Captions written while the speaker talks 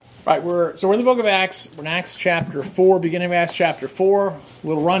Right, we're in the book of Acts. We're in Acts chapter 4, beginning of Acts chapter 4. A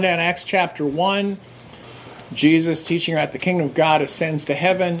little rundown, Acts chapter 1. Jesus teaching about the kingdom of God ascends to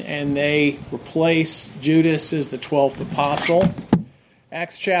heaven, and they replace Judas as the 12th apostle.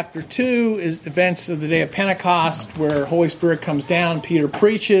 Acts chapter 2 is events of the day of Pentecost, where Holy Spirit comes down. Peter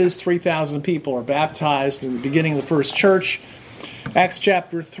preaches, 3,000 people are baptized in the beginning of the first church. Acts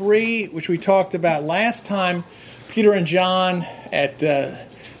chapter 3, which we talked about last time, Peter and John at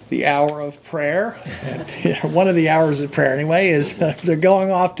the hour of prayer, one of the hours of prayer anyway, is they're going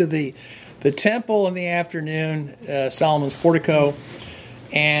off to the temple in the afternoon, Solomon's portico,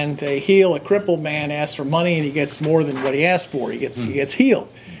 and they heal a crippled man, asks for money, and he gets more than what he asked for. He gets healed.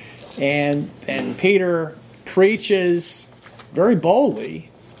 And Peter preaches very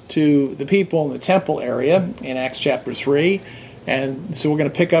boldly to the people in the temple area in Acts chapter 3. And so we're going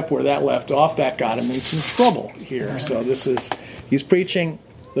to pick up where that left off. That got him in some trouble here. So he's preaching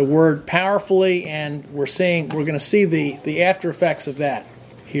the word powerfully, and we're going to see the after effects of that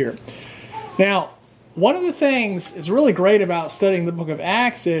here. Now, one of the things that's really great about studying the book of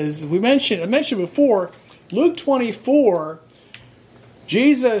Acts is, I mentioned before, Luke 24,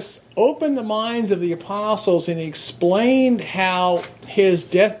 Jesus opened the minds of the apostles and he explained how his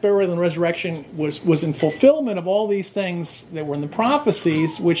death, burial, and resurrection was in fulfillment of all these things that were in the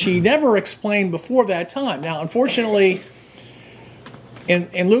prophecies, which he never explained before that time. Now, unfortunately,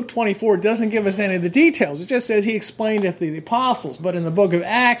 in Luke 24, it doesn't give us any of the details. It just says he explained it to the apostles. But in the book of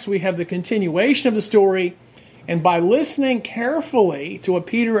Acts, we have the continuation of the story. And by listening carefully to what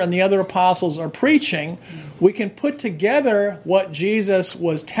Peter and the other apostles are preaching, we can put together what Jesus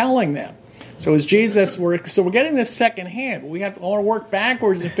was telling them. So we're getting this secondhand. We want to work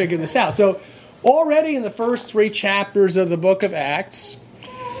backwards and figure this out. So already in the first 3 chapters of the book of Acts,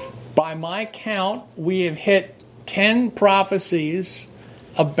 by my count, we have hit 10 prophecies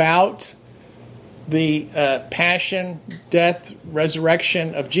about the passion, death,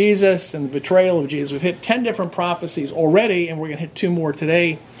 resurrection of Jesus and the betrayal of Jesus. We've hit 10 different prophecies already, and we're going to hit 2 more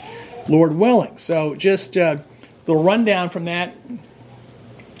today, Lord willing. So just a little rundown from that.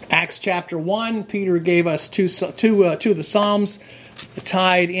 Acts chapter 1, Peter gave us two of the Psalms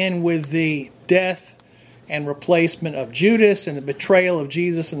tied in with the death and replacement of Judas and the betrayal of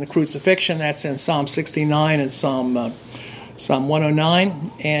Jesus and the crucifixion. That's in Psalm 69 and Psalm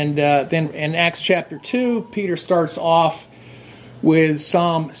 109. And then in Acts chapter 2, Peter starts off with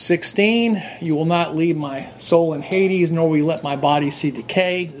Psalm 16. You will not leave my soul in Hades, nor will you let my body see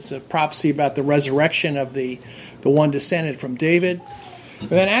decay. This is a prophecy about the resurrection of the one descended from David. And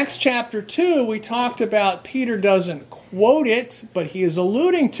then Acts chapter 2, we talked about Peter doesn't quote it, but he is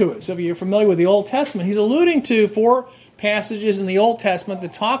alluding to it. So if you're familiar with the Old Testament, he's alluding to 4 passages in the Old Testament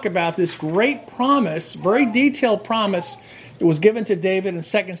that talk about this great promise, very detailed promise that was given to David in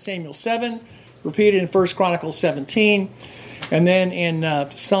 2 Samuel 7, repeated in 1 Chronicles 17, and then in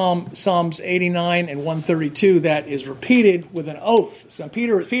Psalms 89 and 132 that is repeated with an oath. So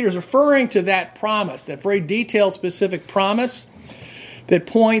Peter's referring to that promise, that very detailed, specific promise that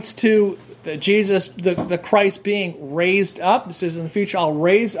points to Jesus, the Christ being raised up. It says in the future, I'll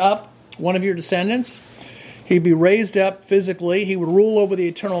raise up one of your descendants. He'd be raised up physically. He would rule over the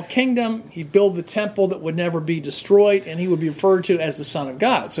eternal kingdom. He'd build the temple that would never be destroyed, and he would be referred to as the Son of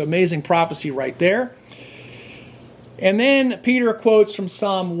God. So amazing prophecy right there. And then Peter quotes from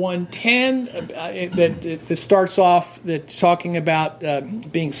Psalm 110 that starts off talking about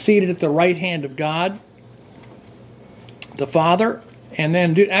being seated at the right hand of God, the Father. And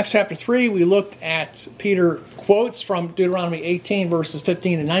then in Acts chapter 3, we looked at Peter quotes from Deuteronomy 18, verses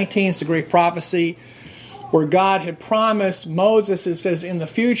 15 and 19. It's a great prophecy where God had promised Moses, it says, in the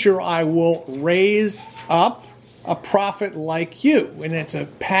future I will raise up a prophet like you. And it's a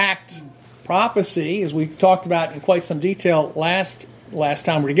packed prophecy, as we talked about in quite some detail last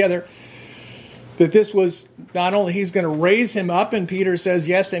time we were together, that this was not only he's going to raise him up, and Peter says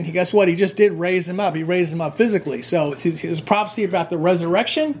yes, and guess what? He just did raise him up. He raised him up physically. So it's a prophecy about the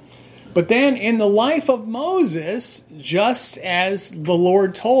resurrection. But then in the life of Moses, just as the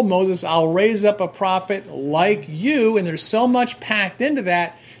Lord told Moses, I'll raise up a prophet like you, and there's so much packed into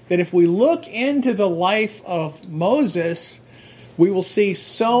that if we look into the life of Moses, we will see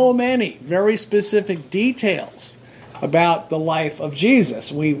so many very specific details about the life of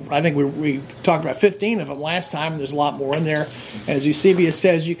Jesus. I think we talked about 15 of them last time. There's a lot more in there. As Eusebius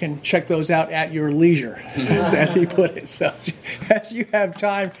says, you can check those out at your leisure, as he put it. So as you have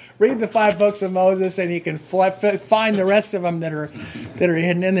time, read the 5 books of Moses, and you can find the rest of them that are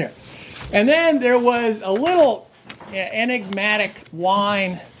hidden in there. And then there was a little enigmatic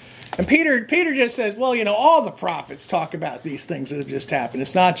line And Peter just says, well, all the prophets talk about these things that have just happened.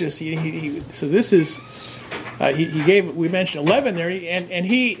 It's not just so this is we mentioned 11 there, and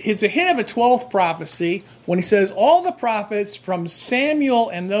it's a hint of a 12th prophecy when he says all the prophets from Samuel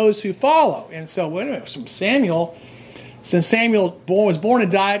and those who follow. And so wait a minute, from Samuel, since Samuel was born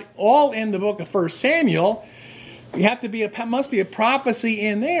and died, all in the book of 1 Samuel. Must be a prophecy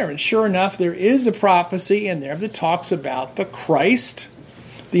in there. And sure enough, there is a prophecy in there that talks about the Christ,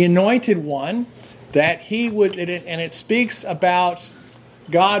 the anointed one, that he would, and it speaks about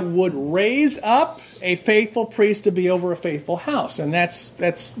God would raise up a faithful priest to be over a faithful house. And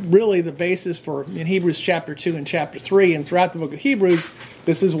that's really the basis for, in Hebrews chapter 2 and chapter 3, and throughout the book of Hebrews,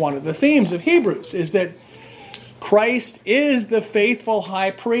 this is one of the themes of Hebrews, is that Christ is the faithful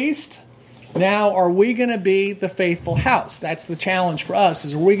high priest. Now, are we going to be the faithful house? That's the challenge for us,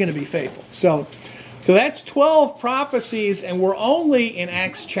 is are we going to be faithful? So that's 12 prophecies, and we're only in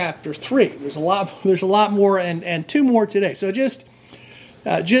Acts chapter 3. There's a lot more, and 2 more today. So just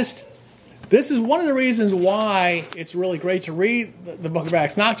this is one of the reasons why it's really great to read the book of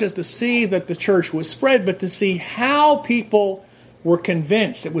Acts, not just to see that the church was spread, but to see how people were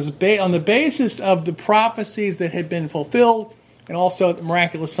convinced. It was on the basis of the prophecies that had been fulfilled, and also the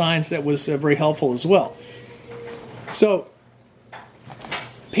miraculous signs. That was very helpful as well. So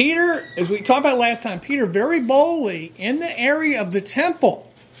Peter, as we talked about last time, Peter very boldly in the area of the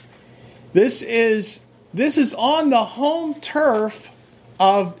temple. This is on the home turf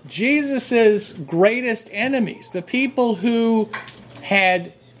of Jesus' greatest enemies, the people who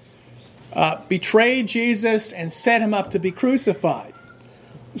had betrayed Jesus and set him up to be crucified.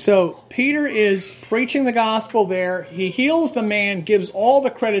 So Peter is preaching the gospel there. He heals the man, gives all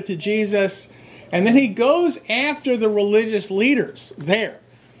the credit to Jesus, and then he goes after the religious leaders there.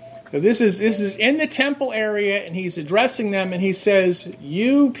 So this is in the temple area, and he's addressing them, and he says,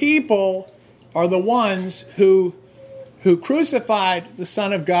 "You people are the ones who crucified the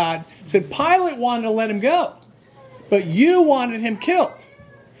Son of God." He said Pilate wanted to let him go, but you wanted him killed.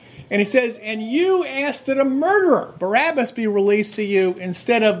 And he says, and you asked that a murderer, Barabbas, be released to you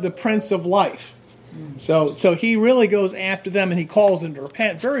instead of the Prince of Life. So he really goes after them, and he calls them to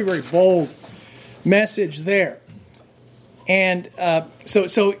repent. Very, very bold message there. And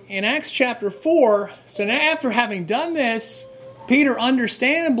so in Acts chapter 4, so now after having done this, Peter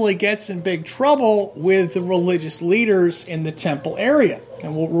understandably gets in big trouble with the religious leaders in the temple area.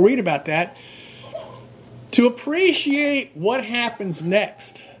 And we'll read about that. To appreciate what happens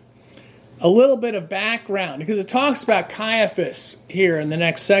next, a little bit of background, because it talks about Caiaphas here in the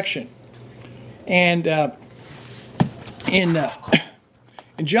next section. And in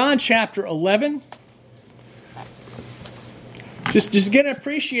John chapter 11, just get an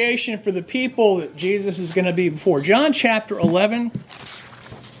appreciation for the people that Jesus is going to be before. John chapter 11,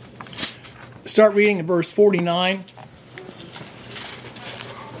 start reading in verse 49.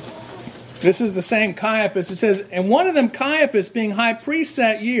 This is the same Caiaphas. It says, and one of them, Caiaphas, being high priest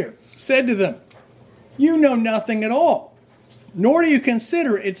that year, said to them, you know nothing at all, nor do you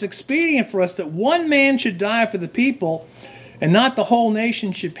consider it's expedient for us that one man should die for the people, and not the whole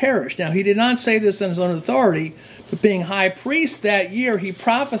nation should perish. Now he did not say this on his own authority, but being high priest that year, he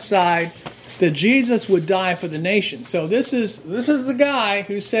prophesied that Jesus would die for the nation. So this is the guy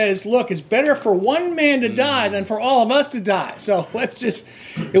who says, look, it's better for one man to die than for all of us to die. So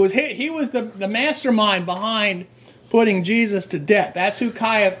he was the mastermind behind putting Jesus to death. That's who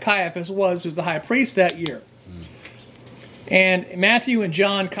Caiaphas was, who's the high priest that year. And Matthew and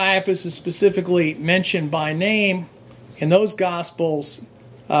John, Caiaphas is specifically mentioned by name in those Gospels,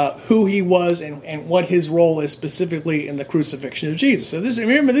 who he was and what his role is specifically in the crucifixion of Jesus. So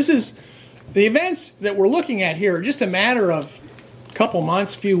remember, this is the events that we're looking at here are just a matter of a couple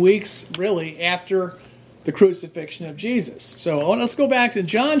months, few weeks, really, after the crucifixion of Jesus. So let's go back to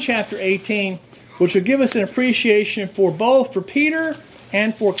John chapter 18, which will give us an appreciation for Peter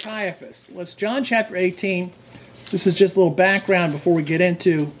and for Caiaphas. John chapter 18. This is just a little background before we get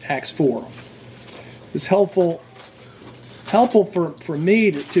into Acts 4. It's helpful for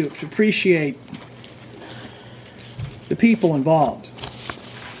me to appreciate the people involved.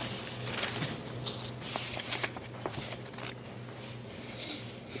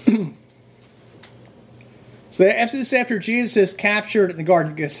 So after Jesus is captured in the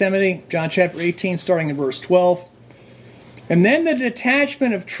Garden of Gethsemane, John chapter 18, starting in verse 12. And then the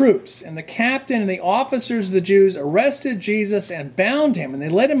detachment of troops and the captain and the officers of the Jews arrested Jesus and bound him, and they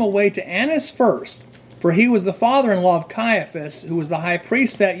led him away to Annas first, for he was the father-in-law of Caiaphas, who was the high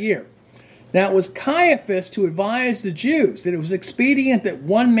priest that year. Now it was Caiaphas who advised the Jews that it was expedient that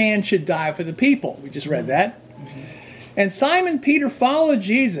one man should die for the people. We just read that. And Simon Peter followed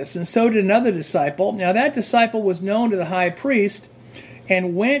Jesus, and so did another disciple. Now that disciple was known to the high priest,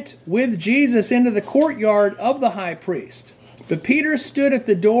 and went with Jesus into the courtyard of the high priest. But Peter stood at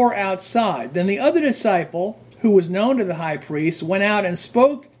the door outside. Then the other disciple, who was known to the high priest, went out and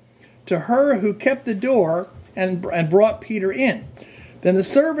spoke to her who kept the door, and brought Peter in. Then the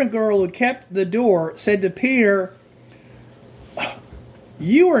servant girl who kept the door said to Peter,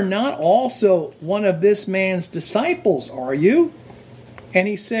 "You are not also one of this man's disciples, are you?" And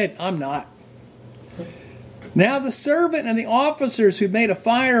he said, "I'm not." Now the servant and the officers who made a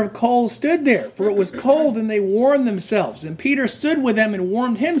fire of coals stood there, for it was cold, and they warmed themselves. And Peter stood with them and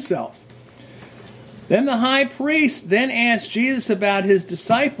warmed himself. Then the high priest then asked Jesus about his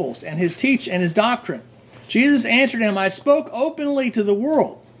disciples and his and his doctrine. Jesus answered him, "I spoke openly to the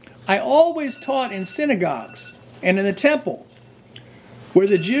world. I always taught in synagogues and in the temple, where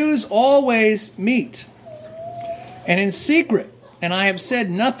the Jews always meet, and in secret, and I have said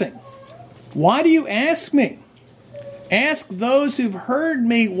nothing. Why do you ask me? Ask those who've heard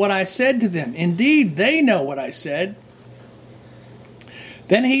me what I said to them. Indeed, they know what I said."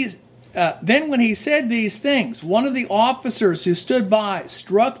 Then when he said these things, one of the officers who stood by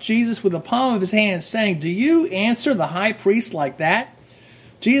struck Jesus with the palm of his hand, saying, "Do you answer the high priest like that?"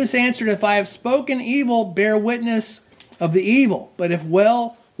 Jesus answered, "If I have spoken evil, bear witness of the evil. But if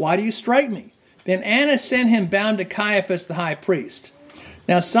well, why do you strike me?" Then Annas sent him bound to Caiaphas the high priest.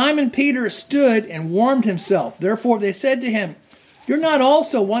 Now Simon Peter stood and warmed himself. Therefore they said to him, "You're not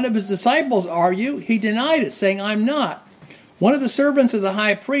also one of his disciples, are you?" He denied it, saying, "I'm not." One of the servants of the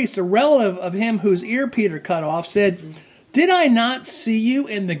high priest, a relative of him whose ear Peter cut off, said, "Did I not see you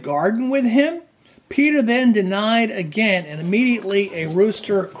in the garden with him?" Peter then denied again, and immediately a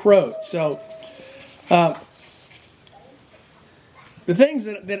rooster crowed. So, the things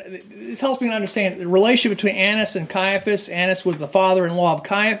that it helps me to understand the relationship between Annas and Caiaphas. Annas was the father-in-law of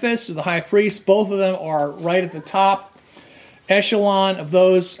Caiaphas, the high priest. Both of them are right at the top echelon of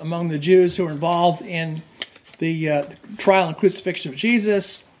those among the Jews who were involved in the trial and crucifixion of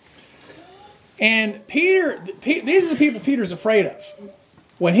Jesus. And Peter, these are the people Peter's afraid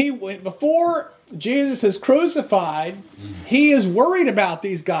of. Before Jesus is crucified, he is worried about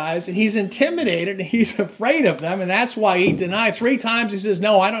these guys, and he's intimidated, and he's afraid of them, and that's why he denied 3 times. He says,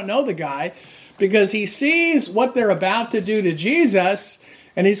 "No, I don't know the guy," because he sees what they're about to do to Jesus,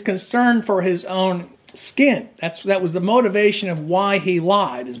 and he's concerned for his own skin. That was the motivation of why he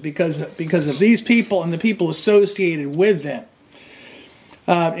lied, is because of these people and the people associated with them.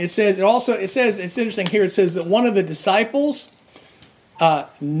 It's interesting here. It says that one of the disciples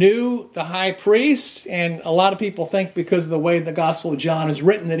knew the high priest, and a lot of people think because of the way the Gospel of John is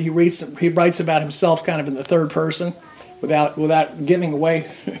written that he writes about himself kind of in the third person, without giving away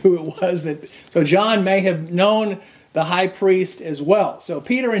who it was. So John may have known the high priest as well. So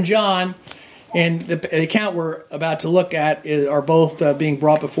Peter and John, and the account we're about to look at, are both being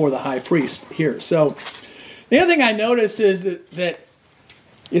brought before the high priest here. So the other thing I notice is that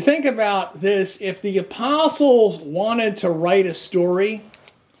you think about this, if the apostles wanted to write a story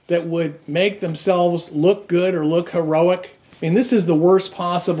that would make themselves look good or look heroic, I mean, this is the worst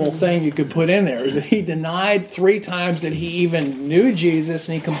possible thing you could put in there, is that he denied 3 times that he even knew Jesus,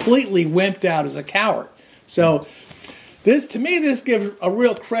 and he completely wimped out as a coward. So this gives a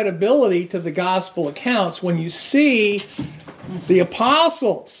real credibility to the gospel accounts when you see the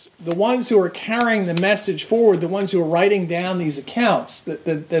apostles, the ones who are carrying the message forward, the ones who are writing down these accounts,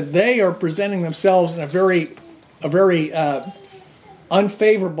 that they are presenting themselves in a very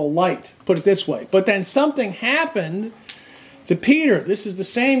unfavorable light, put it this way. But then something happened to Peter. This is the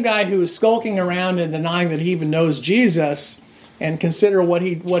same guy who is skulking around and denying that he even knows Jesus. And consider what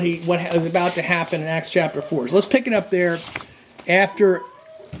is about to happen in Acts chapter 4. So let's pick it up there after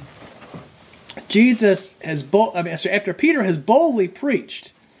after Peter has boldly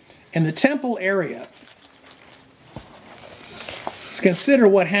preached in the temple area. Let's consider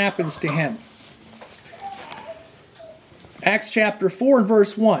what happens to him. Acts chapter 4 and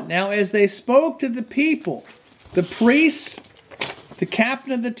verse 1. Now as they spoke to the people, the priests, the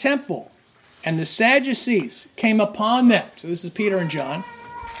captain of the temple, and the Sadducees came upon them. So this is Peter and John.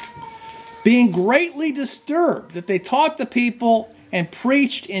 Being greatly disturbed that they taught the people and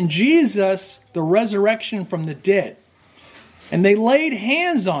preached in Jesus the resurrection from the dead. And they laid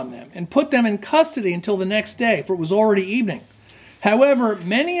hands on them and put them in custody until the next day, for it was already evening. However,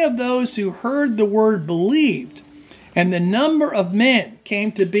 many of those who heard the word believed, and the number of men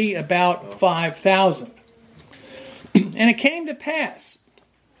came to be about 5,000. And it came to pass,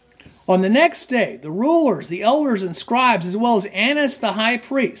 on the next day, the rulers, the elders, and scribes, as well as Annas the high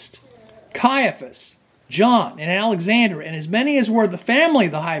priest, Caiaphas, John, and Alexander, and as many as were the family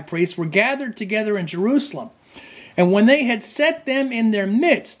of the high priest were gathered together in Jerusalem. And when they had set them in their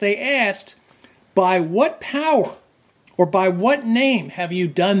midst, they asked, "By what power or by what name have you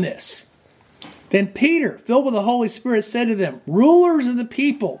done this?" Then Peter, filled with the Holy Spirit, said to them, "Rulers of the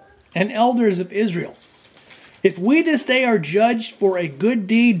people and elders of Israel, if we this day are judged for a good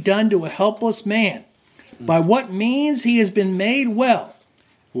deed done to a helpless man, by what means he has been made well,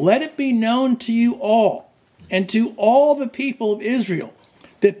 let it be known to you all and to all the people of Israel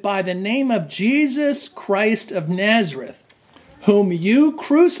that by the name of Jesus Christ of Nazareth, whom you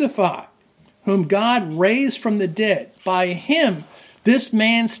crucified, whom God raised from the dead, by him this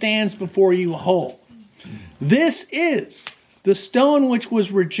man stands before you whole. This is the stone which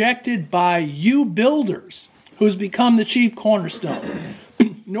was rejected by you builders, who has become the chief cornerstone.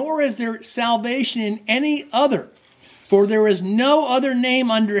 Nor is there salvation in any other, for there is no other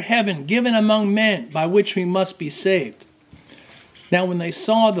name under heaven given among men by which we must be saved." Now when they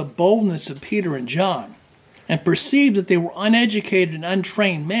saw the boldness of Peter and John, and perceived that they were uneducated and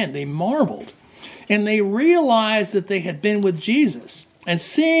untrained men, they marveled. And they realized that they had been with Jesus. And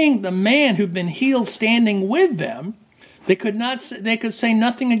seeing the man who'd been healed standing with them, they could say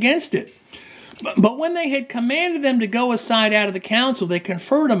nothing against it. But when they had commanded them to go aside out of the council, they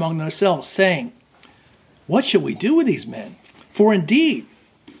conferred among themselves, saying, "What shall we do with these men? For indeed,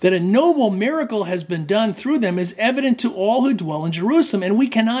 that a noble miracle has been done through them is evident to all who dwell in Jerusalem, and we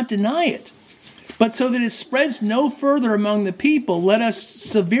cannot deny it. But so that it spreads no further among the people, let us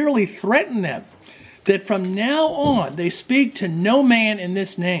severely threaten them, that from now on they speak to no man in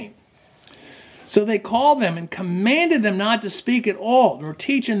this name." So they called them and commanded them not to speak at all, nor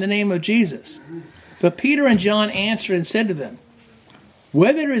teach in the name of Jesus. But Peter and John answered and said to them,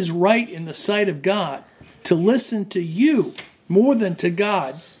 "Whether it is right in the sight of God to listen to you more than to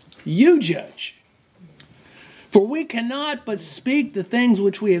God, you judge. For we cannot but speak the things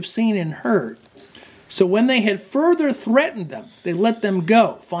which we have seen and heard." So when they had further threatened them, they let them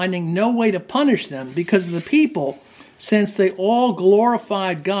go, finding no way to punish them because of the people, since they all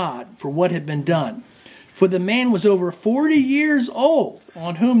glorified God for what had been done. For the man was over 40 years old,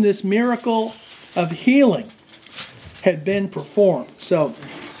 on whom this miracle of healing had been performed. So,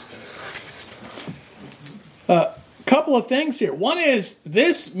 couple of things here. One is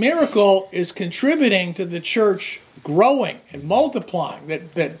this miracle is contributing to the church growing and multiplying.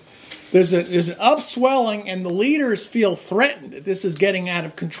 That there's an upswelling, and the leaders feel threatened that this is getting out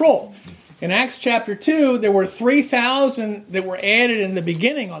of control. In Acts chapter 2, there were 3,000 that were added in the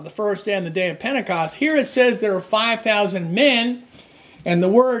beginning on the first day on the day of Pentecost. Here it says there are 5,000 men, and the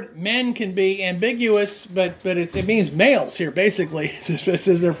word men can be ambiguous, but it means males here, basically. It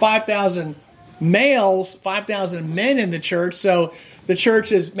says there are 5,000 males, 5,000 men in the church, so the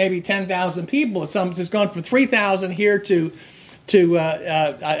church is maybe 10,000 people. It's gone from 3,000 here to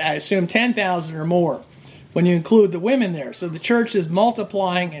I assume 10,000 or more when you include the women there. So the church is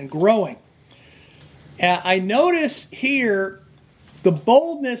multiplying and growing. I notice here the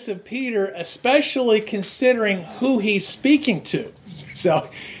boldness of Peter, especially considering who he's speaking to. So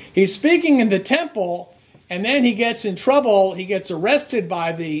he's speaking in the temple, and then he gets in trouble. He gets arrested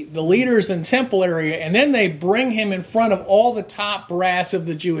by the leaders in the temple area, and then they bring him in front of all the top brass of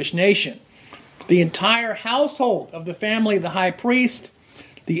the Jewish nation. The entire household of the family of the high priest,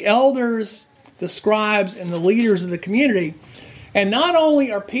 the elders, the scribes, and the leaders of the community. And not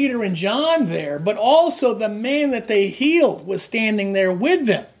only are Peter and John there, but also the man that they healed was standing there with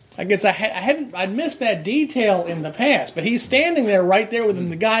them. I guess I'd missed that detail in the past, but he's standing there right there with him,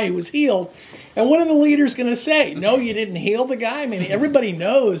 the guy who was healed. And what are the leaders going to say? No, you didn't heal the guy? I mean, everybody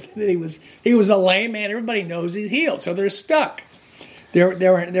knows that he was a lame man. Everybody knows he's healed, so they're stuck.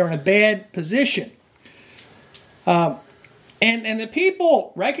 They're in a bad position. And the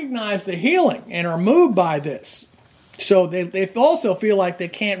people recognize the healing and are moved by this. So they also feel like they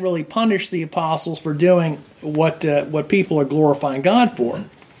can't really punish the apostles for doing what people are glorifying God for.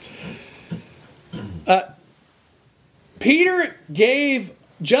 Peter gave,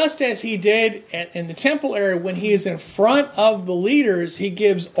 just as he did in the temple area when he is in front of the leaders, he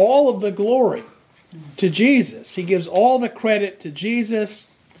gives all of the glory to Jesus. He gives all the credit to Jesus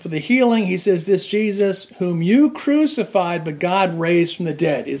for the healing. He says, "This Jesus whom you crucified, but God raised from the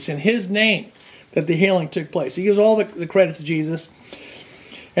dead." It's in his name that the healing took place. He gives all the credit to Jesus.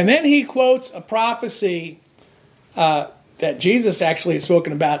 And then he quotes a prophecy that Jesus actually had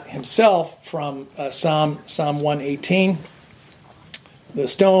spoken about himself from Psalm 118. The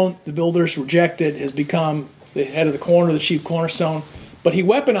stone the builders rejected has become the head of the corner, the chief cornerstone. But he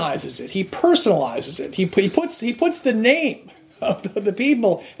weaponizes it. He personalizes it. He puts the name of the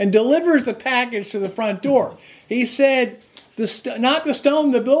people and delivers the package to the front door. He said, not the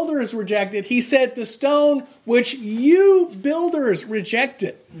stone the builders rejected. He said, the stone which you builders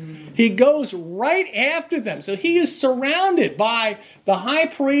rejected. He goes right after them. So he is surrounded by the high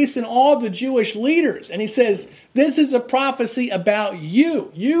priest and all the Jewish leaders. And he says, this is a prophecy about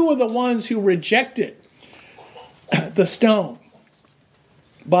you. You are the ones who rejected the stone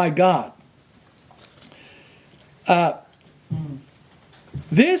by God.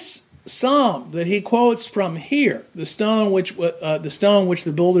 This psalm that he quotes from here, the stone which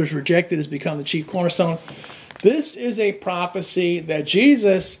the builders rejected has become the chief cornerstone. This is a prophecy that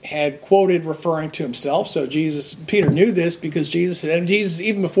Jesus had quoted referring to himself. So Peter knew this because Jesus,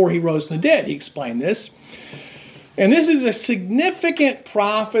 even before he rose from the dead, he explained this. And this is a significant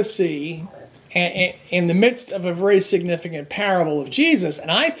prophecy in the midst of a very significant parable of Jesus.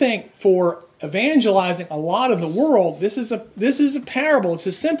 And I think for evangelizing a lot of the world, this is a parable. It's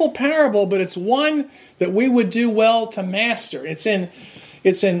a simple parable, but it's one that we would do well to master. It's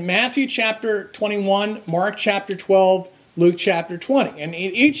in Matthew chapter 21, Mark chapter 12, Luke chapter 20. And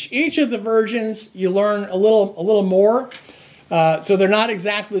in each of the versions, you learn a little more. So they're not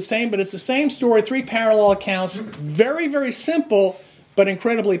exactly the same, but it's the same story, 3 parallel accounts, very, very simple, but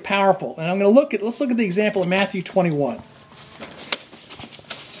incredibly powerful. And let's look at the example of Matthew 21.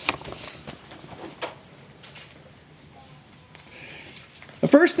 The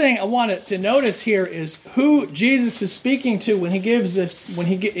first thing I wanted to notice here is who Jesus is speaking to when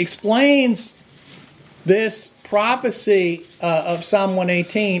he explains this prophecy of Psalm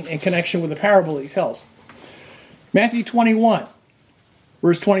 118 in connection with the parable he tells. Matthew 21,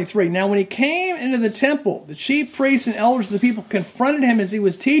 verse 23. Now when he came into the temple, the chief priests and elders of the people confronted him as he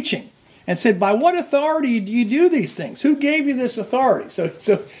was teaching and said, by what authority do you do these things? Who gave you this authority?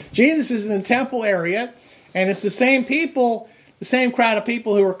 So Jesus is in the temple area, and it's the same people, the same crowd of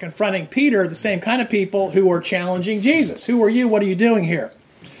people who are confronting Peter, the same kind of people who are challenging Jesus. Who are you? What are you doing here?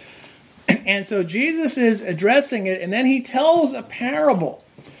 And so Jesus is addressing it, and then he tells a parable.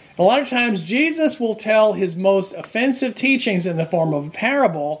 A lot of times Jesus will tell his most offensive teachings in the form of a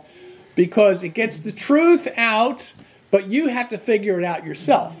parable because it gets the truth out, but you have to figure it out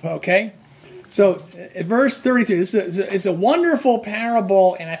yourself, okay? So at verse 33, it's a wonderful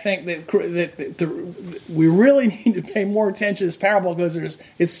parable, and I think that we really need to pay more attention to this parable because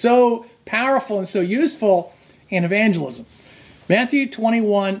it's so powerful and so useful in evangelism. Matthew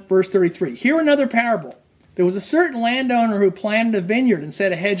 21, verse 33. Hear another parable. There was a certain landowner who planted a vineyard and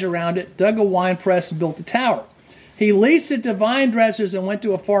set a hedge around it, dug a winepress, and built a tower. He leased it to vine dressers and went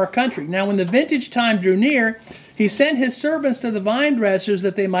to a far country. Now when the vintage time drew near, he sent his servants to the vine dressers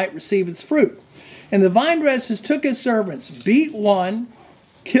that they might receive its fruit. And the vine dressers took his servants, beat one,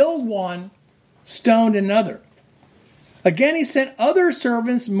 killed one, stoned another. Again he sent other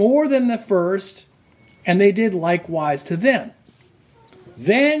servants more than the first, and they did likewise to them.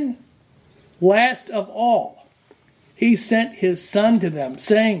 Then, last of all, he sent his son to them,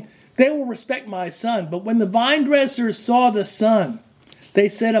 saying, they will respect my son. But when the vine dressers saw the son, they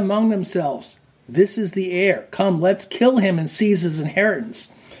said among themselves, this is the heir. Come, let's kill him and seize his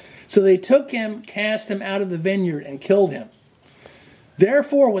inheritance. So they took him, cast him out of the vineyard, and killed him.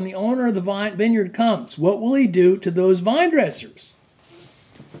 Therefore, when the owner of the vineyard comes, what will he do to those vine dressers?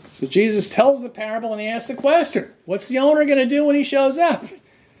 So Jesus tells the parable and he asks the question, what's the owner going to do when he shows up?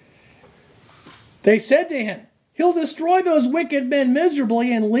 They said to him, he'll destroy those wicked men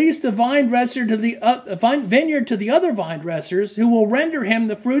miserably and lease the vineyard to the other vine dressers who will render him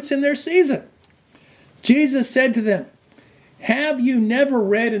the fruits in their season. Jesus said to them, have you never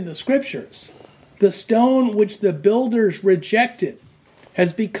read in the scriptures, the stone which the builders rejected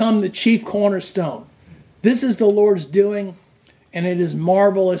has become the chief cornerstone. This is the Lord's doing, and it is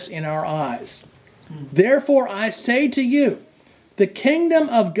marvelous in our eyes. Therefore I say to you, the kingdom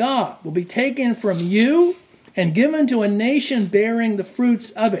of God will be taken from you and given to a nation bearing the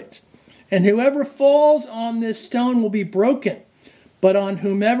fruits of it. And whoever falls on this stone will be broken, but on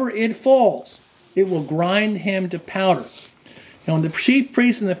whomever it falls, it will grind him to powder. And when the chief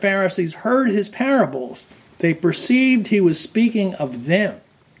priests and the Pharisees heard his parables, they perceived he was speaking of them.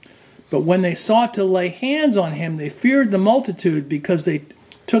 But when they sought to lay hands on him, they feared the multitude because they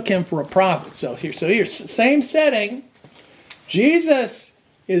took him for a prophet. So here, same setting. Jesus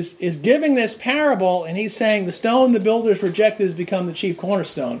is giving this parable, and he's saying the stone the builders rejected has become the chief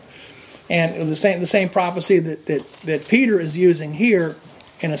cornerstone. And the same prophecy that Peter is using here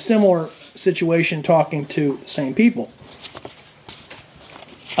in a similar situation, talking to the same people.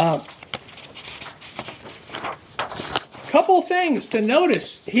 Couple things to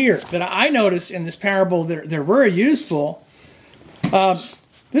notice here that I notice in this parable. They're very useful.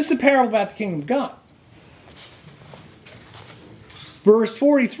 This is a parable about the kingdom of God. Verse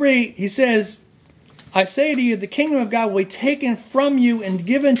 43, he says, I say to you, the kingdom of God will be taken from you and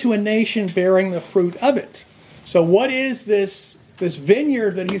given to a nation bearing the fruit of it. So what is this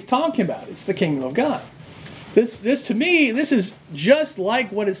vineyard that he's talking about? It's the kingdom of God. This to me, this is just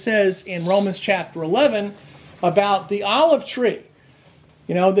like what it says in Romans chapter 11 about the olive tree.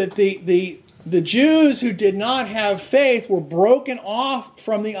 You know, that the Jews who did not have faith were broken off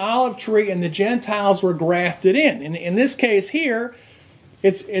from the olive tree and the Gentiles were grafted in. In this case here,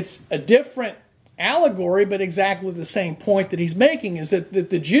 it's a different allegory, but exactly the same point that he's making, is that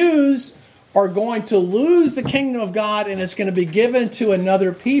the Jews are going to lose the kingdom of God and it's going to be given to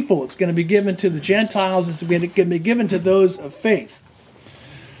another people. It's going to be given to the Gentiles. It's going to be given to those of faith.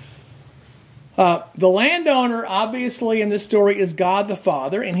 The landowner, obviously, in this story is God the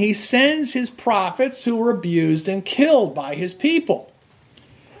Father, and he sends his prophets who were abused and killed by his people.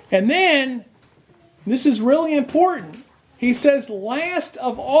 And then, this is really important, he says, last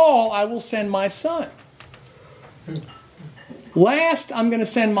of all, I will send my son. Last, I'm going to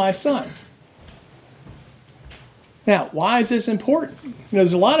send my son. Now, why is this important? You know,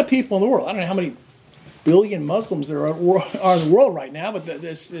 there's a lot of people in the world. I don't know how many billion Muslims there are in the world right now, but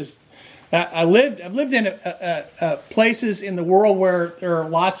I've lived in places in the world where there are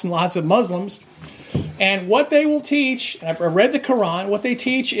lots and lots of Muslims, and what they will teach, and I've read the Quran, what they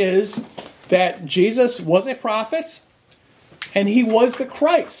teach is that Jesus was a prophet, and he was the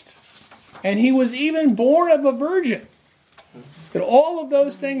Christ, and he was even born of a virgin. That all of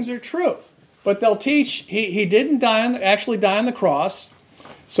those things are true, but they'll teach he didn't actually die on the cross.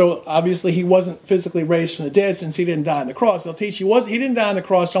 So obviously he wasn't physically raised from the dead since he didn't die on the cross. They'll teach he didn't die on the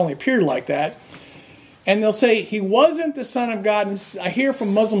cross, it only appeared like that. And they'll say he wasn't the Son of God. And I hear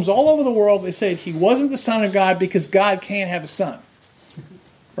from Muslims all over the world, they say he wasn't the Son of God because God can't have a son.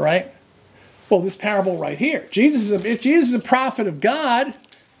 All right? Well, this parable right here. If Jesus is a prophet of God,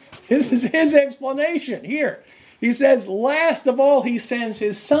 this is his explanation here. He says, last of all, he sends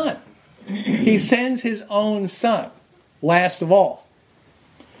his son. He sends his own son. Last of all.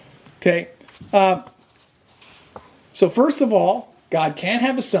 Okay, so first of all, God can't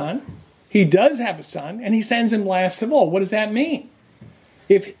have a son. He does have a son, and he sends him last of all. What does that mean?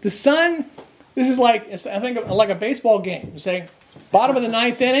 If the son, this is like, I think like a baseball game. You say, bottom of the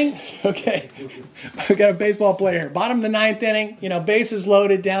ninth inning. Okay, we've got a baseball player here. Bottom of the ninth inning, bases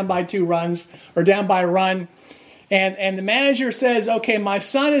loaded, down by 2 runs, or down by a run. And the manager says, okay, my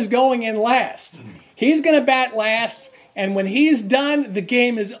son is going in last. He's going to bat last. And when he's done, the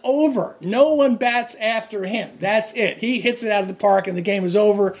game is over. No one bats after him. That's it. He hits it out of the park and the game is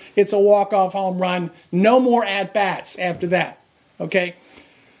over. It's a walk-off home run. No more at-bats after that. Okay?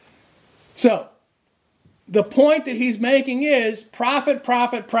 So, the point that he's making is profit,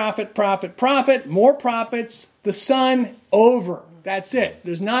 more profits, the son, over. That's it.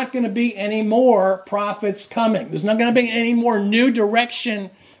 There's not going to be any more profits coming. There's not going to be any more new direction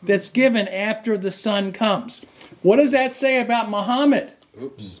that's given after the son comes. What does that say about Muhammad?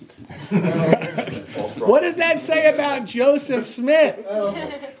 Oops. What does that say about Joseph Smith?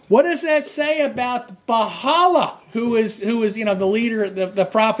 What does that say about Baha'u'llah, who is the leader, the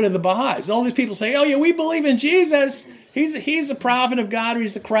prophet of the Baha'is? All these people say, oh yeah, we believe in Jesus. He's a prophet of God, or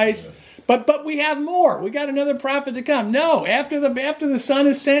he's the Christ. But we have more. We got another prophet to come. No, after the son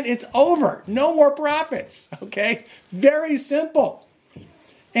is sent, it's over. No more prophets. Okay? Very simple.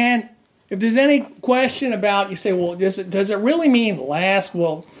 And if there's any question about, you say, well, does it really mean last?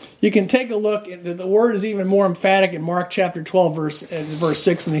 Well, you can take a look. The word is even more emphatic in Mark chapter 12, verse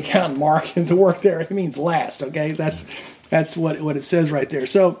 6 in the account of Mark. And the word there, it means last, okay? That's what it says right there.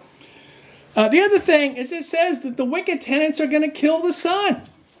 So the other thing is it says that the wicked tenants are going to kill the son.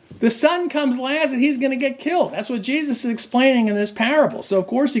 The son comes last and he's going to get killed. That's what Jesus is explaining in this parable. So, of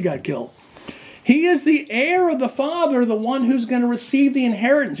course, he got killed. He is the heir of the Father, the one who's going to receive the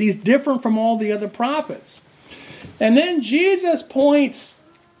inheritance. He's different from all the other prophets. And then Jesus points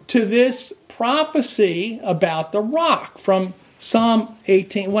to this prophecy about the rock from Psalm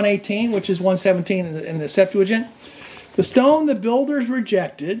 118, which is 117 in the Septuagint. The stone the builders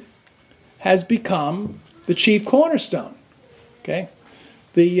rejected has become the chief cornerstone. Okay?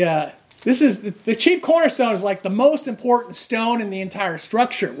 The chief cornerstone is like the most important stone in the entire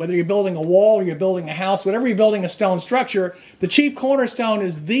structure. Whether you're building a wall or you're building a house, whatever you're building a stone structure, the chief cornerstone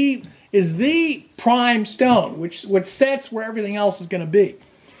is the prime stone, which sets where everything else is going to be.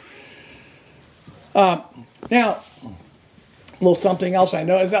 Now, a little something else I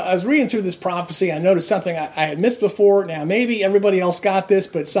know. As I was reading through this prophecy, I noticed something I had missed before. Now, maybe everybody else got this,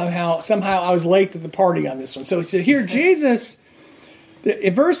 but somehow I was late to the party on this one. So here Jesus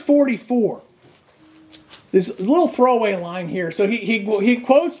In verse 44, there's a little throwaway line here. So he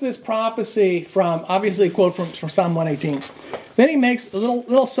quotes this prophecy from, obviously a quote from Psalm 118. Then he makes a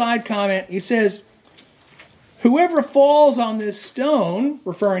little side comment. He says, whoever falls on this stone,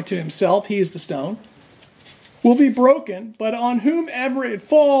 referring to himself, he is the stone, will be broken, but on whomever it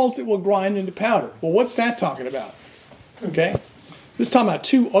falls, it will grind into powder. Well, what's that talking about? Okay. This is talking about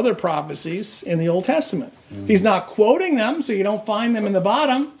two other prophecies in the Old Testament. He's not quoting them, so you don't find them in the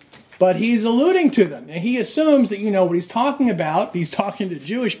bottom, but he's alluding to them. And he assumes that you know what he's talking about. He's talking to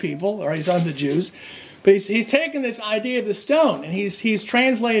Jewish people, or he's talking to Jews. But he's taking this idea of the stone, and he's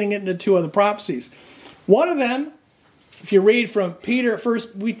translating it into two other prophecies. One of them, if you read from Peter,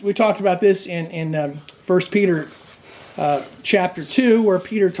 first we talked about this in 1 Peter chapter 2, where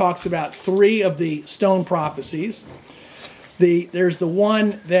Peter talks about three of the stone prophecies. There's the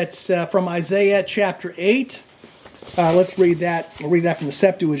one that's from Isaiah chapter 8. Let's read that. We'll read that from the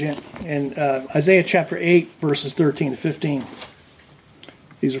Septuagint in Isaiah chapter 8, verses 13 to 15.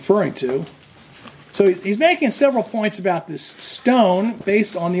 He's referring to. So he's making several points about this stone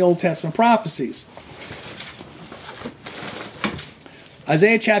based on the Old Testament prophecies.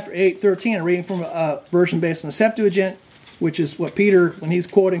 Isaiah chapter 8, 13, I'm reading from a version based on the Septuagint, which is what Peter, when he's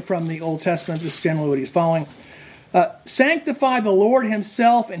quoting from the Old Testament, this is generally what he's following. Sanctify the Lord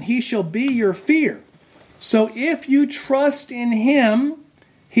himself, and he shall be your fear. So if you trust in him,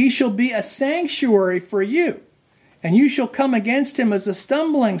 he shall be a sanctuary for you. And you shall come against him as a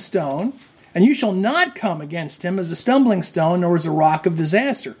stumbling stone, and you shall not come against him as a stumbling stone, nor as a rock of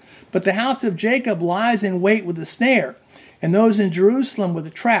disaster. But the house of Jacob lies in wait with a snare, and those in Jerusalem with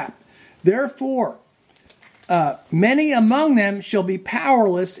a trap. Therefore, many among them shall be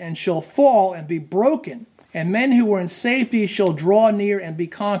powerless, and shall fall and be broken. And men who were in safety shall draw near and be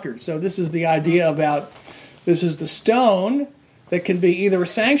conquered. So this is the idea about, this is the stone that can be either a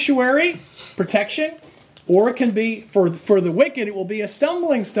sanctuary, protection, or it can be, for the wicked, it will be a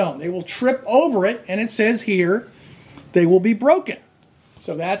stumbling stone. They will trip over it, and it says here, they will be broken.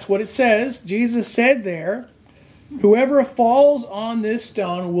 So that's what it says. Jesus said there, whoever falls on this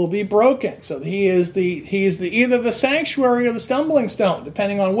stone will be broken. So he is either the sanctuary or the stumbling stone,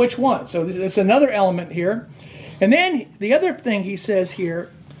 depending on which one. So it's another element here. And then the other thing he says here,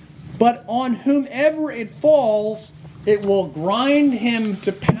 but on whomever it falls, it will grind him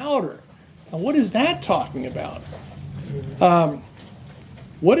to powder. Now, what is that talking about?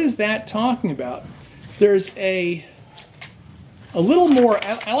 What is that talking about? There's a little more.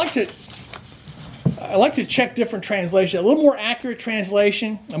 I like to check different translations. A little more accurate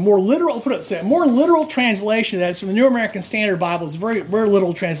translation, a more literal translation. That's from the New American Standard Bible. It's a very, very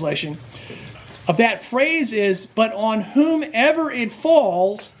literal translation of that phrase is, "But on whomever it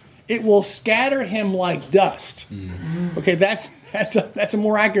falls, it will scatter him like dust." Mm-hmm. Okay, that's a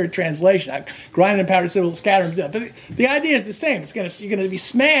more accurate translation. Grind and powder, so it will scatter him to dust. But the idea is the same. You're going to be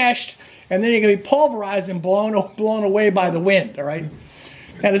smashed, and then you're going to be pulverized and blown away by the wind. All right.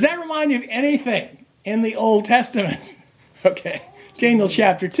 Now, does that remind you of anything in the Old Testament? Okay, Daniel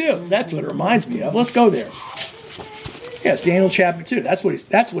chapter 2. That's what it reminds me of. Let's go there. Yes, Daniel chapter 2. That's what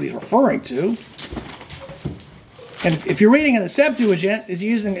he's referring to. And if you're reading in the Septuagint, he's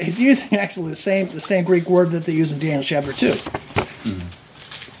using actually the same Greek word that they use in Daniel chapter 2. Mm-hmm.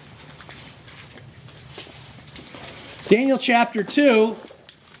 Daniel chapter 2.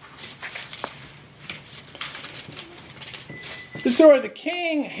 This is where the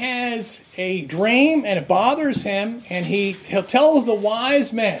king has a dream and it bothers him, and he tells the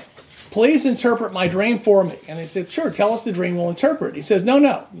wise men, "Please interpret my dream for me." And they said, "Sure, tell us the dream, we'll interpret." He says,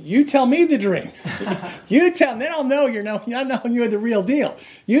 No, you tell me the dream. Then I'll know you're the real deal.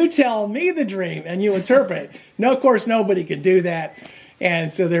 You tell me the dream and you interpret it. No, of course, nobody could do that.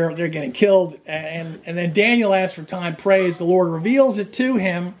 And so they're getting killed. And then Daniel asks for time, prays. The Lord reveals it to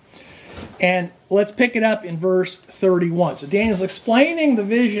him. And let's pick it up in verse 31. So Daniel's explaining the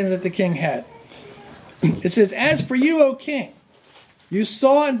vision that the king had. It says, "As for you, O king, you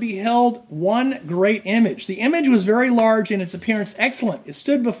saw and beheld one great image. The image was very large and its appearance excellent. It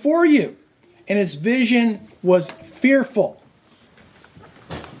stood before you, and its vision was fearful.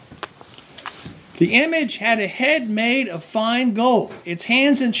 The image had a head made of fine gold. Its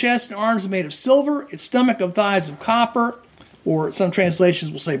hands and chest and arms were made of silver. Its stomach of thighs of copper," or some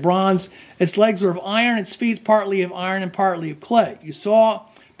translations will say bronze. "Its legs were of iron, its feet partly of iron and partly of clay. You saw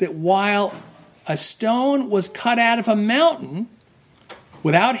that while a stone was cut out of a mountain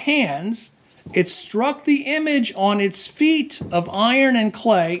without hands, it struck the image on its feet of iron and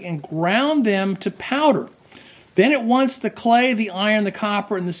clay and ground them to powder. Then at once the clay, the iron, the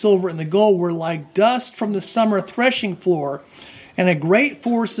copper, and the silver and the gold were like dust from the summer threshing floor, and a great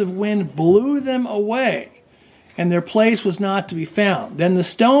force of wind blew them away, and their place was not to be found. Then the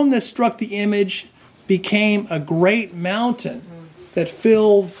stone that struck the image became a great mountain that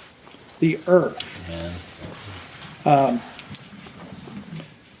filled the earth. Okay,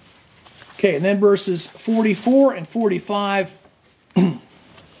 and then verses 44 and 45,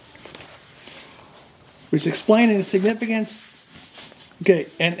 which is explaining the significance. Okay,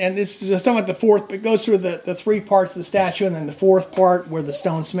 and this is talking about the fourth, it goes through the three parts of the statue, and then the fourth part where the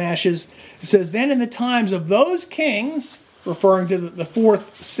stone smashes. It says, then in the times of those kings, referring to the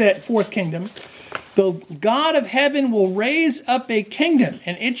fourth kingdom, the God of heaven will raise up a kingdom,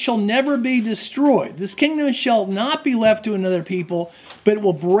 and it shall never be destroyed. This kingdom shall not be left to another people, but it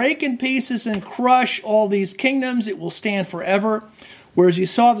will break in pieces and crush all these kingdoms. It will stand forever. Whereas you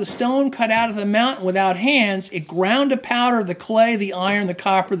saw the stone cut out of the mountain without hands, it ground to powder the clay, the iron, the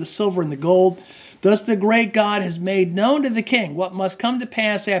copper, the silver, and the gold. Thus the great God has made known to the king what must come to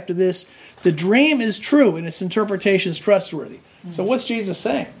pass after this. The dream is true, and its interpretation is trustworthy. So what's Jesus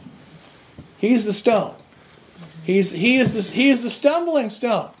saying? He's the stone. He is the stumbling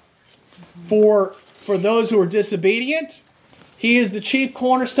stone for those who are disobedient. He is the chief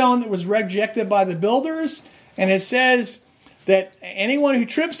cornerstone that was rejected by the builders. And it says that anyone who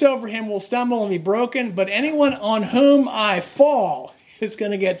trips over him will stumble and be broken, but anyone on whom I fall is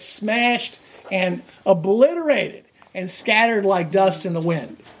going to get smashed and obliterated and scattered like dust in the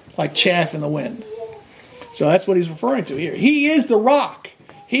wind, like chaff in the wind. So that's what he's referring to here. He is the rock.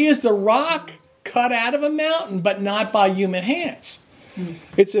 He is the rock cut out of a mountain, but not by human hands.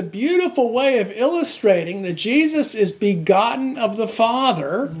 It's a beautiful way of illustrating that Jesus is begotten of the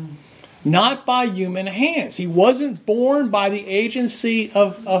Father, not by human hands. He wasn't born by the agency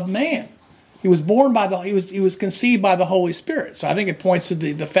of man. He was born by he was conceived by the Holy Spirit. So I think it points to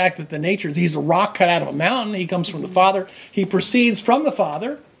the fact that the nature, he's a rock cut out of a mountain. He comes from the Father. He proceeds from the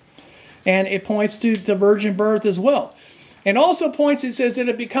Father. And it points to the virgin birth as well. And also points, it says that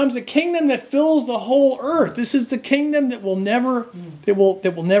it becomes a kingdom that fills the whole earth. This is the kingdom that will never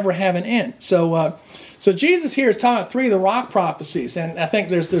have an end. So Jesus here is talking about three of the rock prophecies, and I think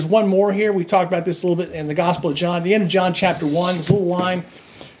there's one more here. We talked about this a little bit in the Gospel of John, at the end of John chapter 1. This little line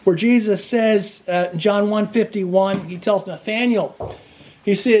where Jesus says, John 1:51, he tells Nathanael,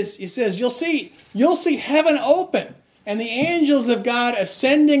 he says, you'll see heaven open, and the angels of God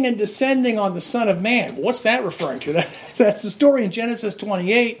ascending and descending on the Son of Man. What's that referring to? That's the story in Genesis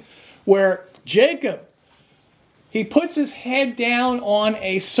 28 where Jacob, he puts his head down on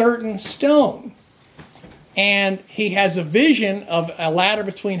a certain stone. And he has a vision of a ladder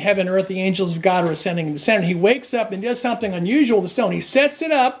between heaven and earth. The angels of God are ascending and descending. He wakes up and does something unusual with the stone. He sets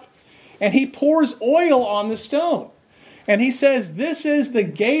it up and he pours oil on the stone. And he says, this is the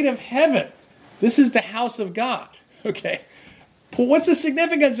gate of heaven. This is the house of God. Okay. What's the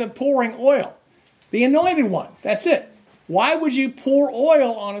significance of pouring oil? The anointed one. That's it. Why would you pour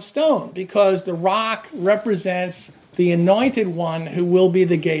oil on a stone? Because the rock represents the anointed one who will be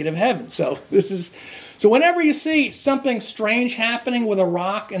the gate of heaven. So whenever you see something strange happening with a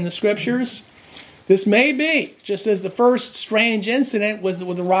rock in the scriptures, this may be, just as the first strange incident was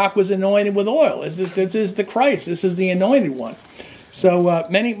when the rock was anointed with oil. This is the Christ. This is the anointed one. So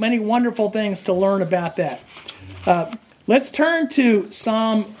many wonderful things to learn about that. Let's turn to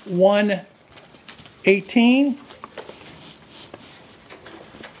Psalm 118.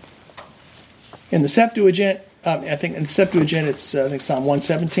 In the Septuagint, I think in the Septuagint it's Psalm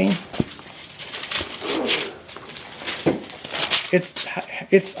 117. It's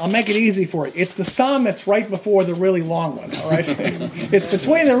I'll make it easy for you. It's the psalm that's right before the really long one. All right, it's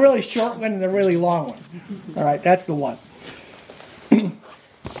between the really short one and the really long one. All right, that's the one.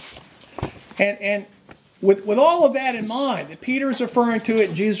 and with all of that in mind, that Peter is referring to it,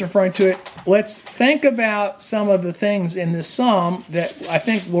 and Jesus is referring to it, let's think about some of the things in this psalm that I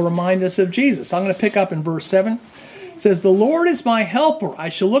think will remind us of Jesus. I'm going to pick up in verse 7. It says, "The Lord is my helper. I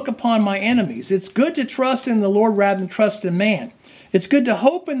shall look upon my enemies. It's good to trust in the Lord rather than trust in man. It's good to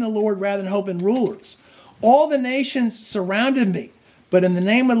hope in the Lord rather than hope in rulers. All the nations surrounded me, but in the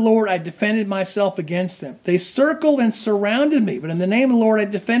name of the Lord I defended myself against them. They circled and surrounded me, but in the name of the Lord I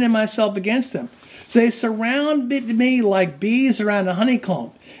defended myself against them. So they surrounded me like bees around a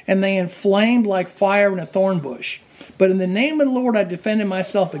honeycomb, and they inflamed like fire in a thorn bush. But in the name of the Lord I defended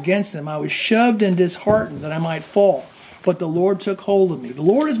myself against them. I was shoved and disheartened that I might fall, but the Lord took hold of me. The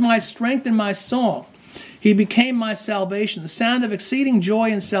Lord is my strength and my song. He became my salvation. The sound of exceeding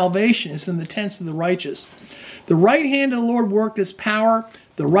joy and salvation is in the tents of the righteous. The right hand of the Lord worked his power.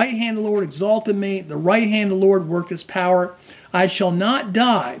 The right hand of the Lord exalted me. The right hand of the Lord worked his power. I shall not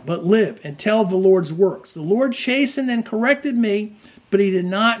die, but live and tell the Lord's works. The Lord chastened and corrected me, but he did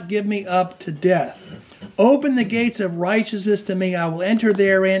not give me up to death. Open the gates of righteousness to me. I will enter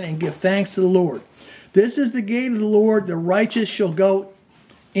therein and give thanks to the Lord. This is the gate of the Lord. The righteous shall go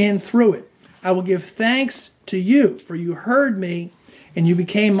in through it. I will give thanks to you, for you heard me, and you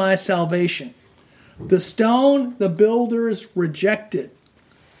became my salvation. The stone the builders rejected,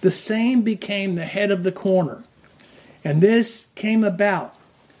 the same became the head of the corner. And this came about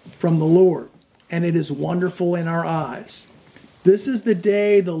from the Lord, and it is wonderful in our eyes. This is the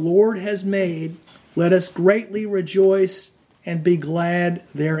day the Lord has made. Let us greatly rejoice and be glad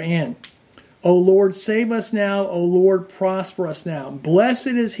therein. O Lord, save us now. O Lord, prosper us now. Blessed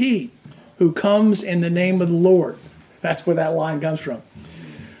is he who comes in the name of the Lord. That's where that line comes from.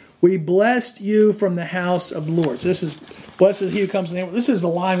 We blessed you from the house of the Lord. So this is, blessed is he who comes in the name. This is the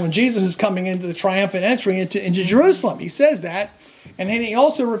line when Jesus is coming into the triumphant entry into Jerusalem. He says that. And then he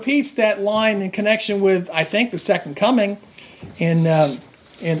also repeats that line in connection with, I think, the second coming in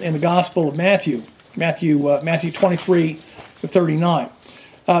the Gospel of Matthew. Matthew 23 to 39.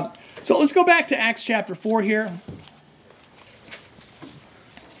 So let's go back to Acts chapter 4 here.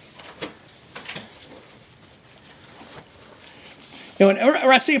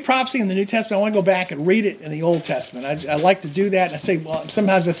 Whenever I see a prophecy in the New Testament, I want to go back and read it in the Old Testament. I like to do that. And I say, well,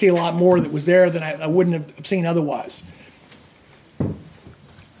 sometimes I see a lot more that was there than I wouldn't have seen otherwise.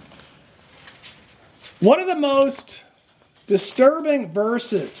 One of the most disturbing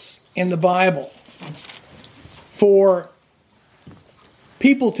verses in the Bible for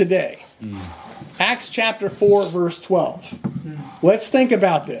people today, Acts chapter 4, verse 12. Let's think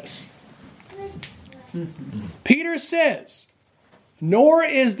about this. Peter says, nor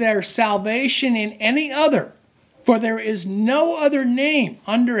is there salvation in any other, for there is no other name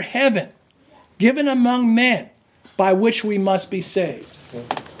under heaven given among men by which we must be saved.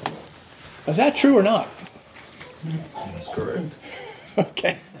 Is that true or not? That's correct.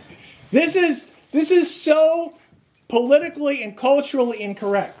 Okay. This is so politically and culturally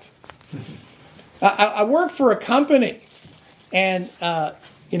incorrect. I work for a company, and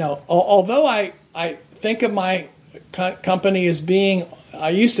although I think of my company as being, I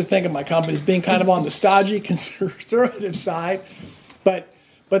used to think of my company as being kind of on the stodgy conservative side, but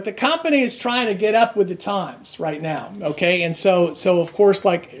the company is trying to get up with the times right now, okay? And so of course,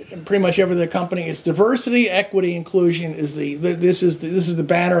 like pretty much every other company, it's diversity, equity, inclusion is this is the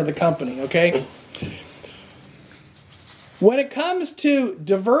banner of the company, okay? When it comes to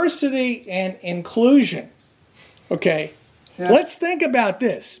diversity and inclusion, okay, let's think about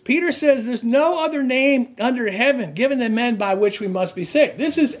this. Peter says there's no other name under heaven given to men by which we must be saved.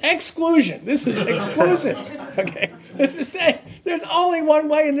 This is exclusion. This is exclusive. Okay, this is saying there's only one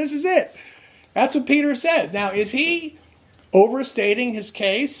way and this is it. That's what Peter says. Now, is he overstating his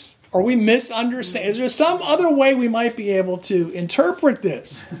case? Or we misunderstand? Is there some other way we might be able to interpret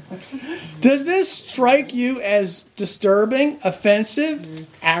this? Does this strike you as disturbing, offensive,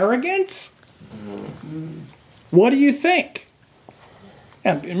 arrogant? What do you think?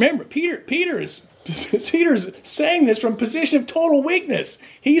 And remember, Peter's saying this from a position of total weakness.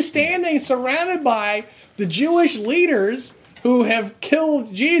 He's standing surrounded by the Jewish leaders who have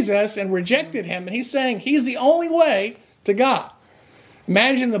killed Jesus and rejected him, and he's saying he's the only way to God.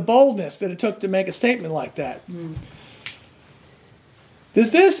 Imagine the boldness that it took to make a statement like that.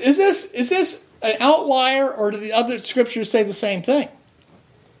 Is this an outlier, or do the other scriptures say the same thing?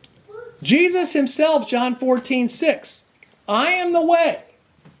 Jesus himself, John 14:6, I am the way,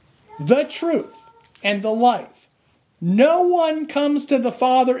 the truth, and the life. No one comes to the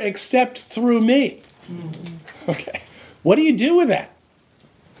Father except through me. Okay, what do you do with that?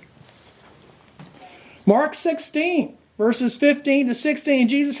 Mark 16. Verses 15 to 16,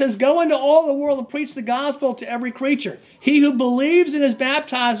 Jesus says, go into all the world and preach the gospel to every creature. He who believes and is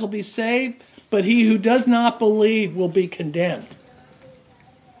baptized will be saved, but he who does not believe will be condemned.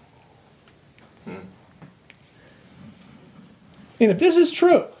 And if this is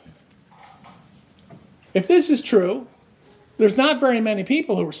true, there's not very many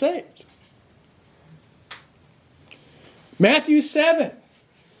people who are saved. Matthew 7,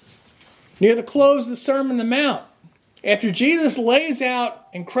 near the close of the Sermon on the Mount, after Jesus lays out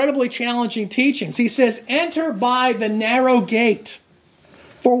incredibly challenging teachings, he says, enter by the narrow gate.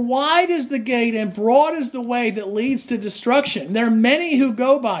 For wide is the gate and broad is the way that leads to destruction. There are many who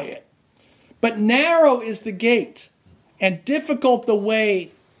go by it. But narrow is the gate and difficult the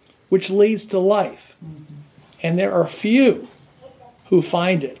way which leads to life. And there are few who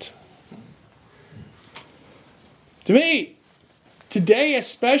find it. To me, Today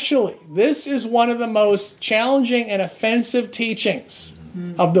especially, this is one of the most challenging and offensive teachings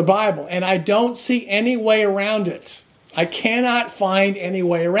of the Bible, and I don't see any way around it. I cannot find any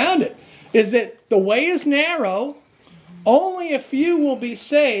way around it. Is that the way is narrow, only a few will be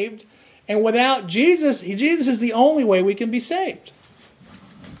saved, and without Jesus, Jesus is the only way we can be saved.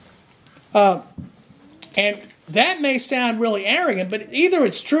 And that may sound really arrogant, but either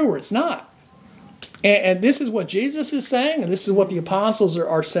it's true or it's not. And this is what Jesus is saying, and this is what the apostles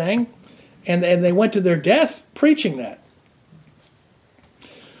are saying, and they went to their death preaching that.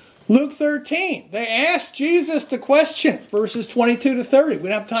 Luke 13, they asked Jesus the question, verses 22 to 30. We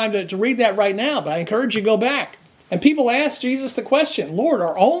don't have time to read that right now, but I encourage you to go back. And people asked Jesus the question, Lord,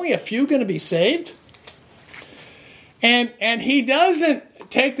 are only a few going to be saved? And he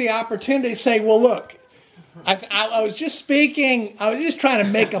doesn't take the opportunity to say, well, look, I was just speaking, I was just trying to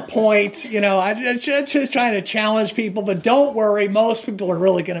make a point, I just trying to challenge people, but don't worry, most people are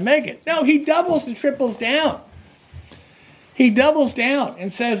really going to make it. No, he doubles and triples down. He doubles down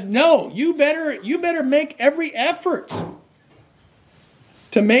and says, no, you better make every effort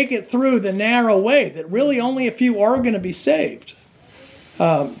to make it through the narrow way, that really only a few are going to be saved.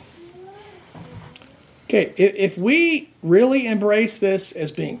 If we really embrace this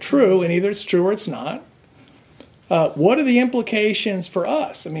as being true, and either it's true or it's not, what are the implications for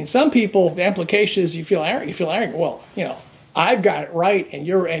us? I mean, some people, the implication is you feel arrogant. Well, I've got it right,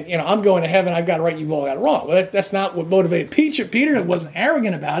 and I'm going to heaven. I've got it right. You've all got it wrong. Well, that's not what motivated Peter. Peter wasn't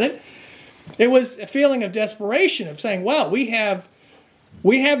arrogant about it. It was a feeling of desperation, of saying, "Wow, we have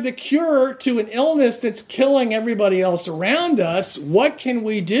the cure to an illness that's killing everybody else around us. What can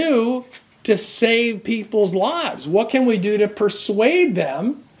we do to save people's lives? What can we do to persuade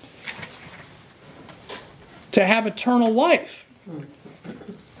them to have eternal life?"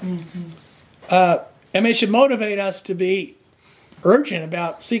 And it should motivate us to be urgent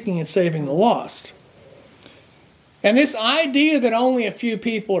about seeking and saving the lost. And this idea that only a few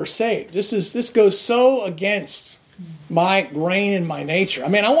people are saved, this goes so against my grain and my nature. I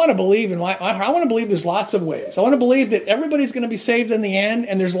mean, I want to believe there's lots of ways. I want to believe that everybody's going to be saved in the end,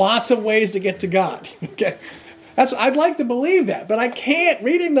 and there's lots of ways to get to God. Okay, I'd like to believe that, but I can't.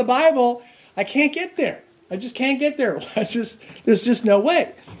 Reading the Bible, I can't get there. I just can't get there. There's just no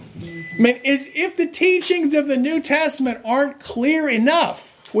way. I mean, if the teachings of the New Testament aren't clear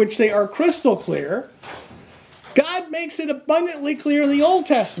enough, which they are crystal clear, God makes it abundantly clear in the Old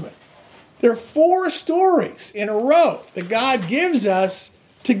Testament. There are 4 stories in a row that God gives us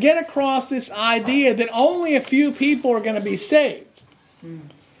to get across this idea that only a few people are going to be saved.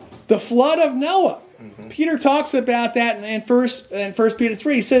 The flood of Noah. Peter talks about that in 1 Peter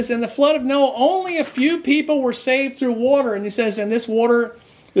 3. He says, in the flood of Noah, only a few people were saved through water. And he says, in this water,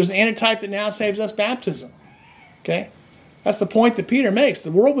 there's an antitype that now saves us, baptism. Okay? That's the point that Peter makes.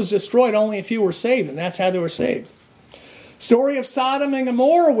 The world was destroyed, only a few were saved, and that's how they were saved. Story of Sodom and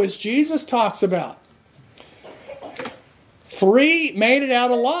Gomorrah, which Jesus talks about. 3 made it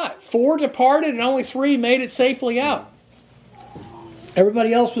out alive. 4 departed, and only 3 made it safely out.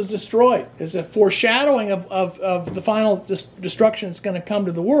 Everybody else was destroyed. It's a foreshadowing of the final destruction that's going to come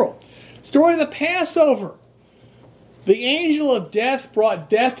to the world. Story of the Passover. The angel of death brought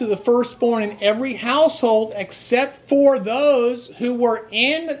death to the firstborn in every household except for those who were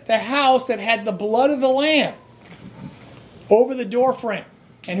in the house that had the blood of the Lamb over the doorframe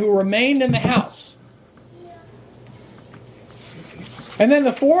and who remained in the house. And then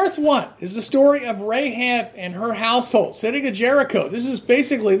the 4th one is the story of Rahab and her household, city of Jericho. This is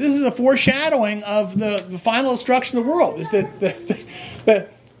a foreshadowing of the final destruction of the world. Is that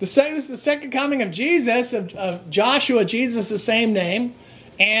this is the second coming of Jesus, of Joshua, Jesus, the same name,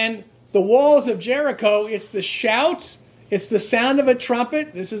 and the walls of Jericho. It's the shout, it's the sound of a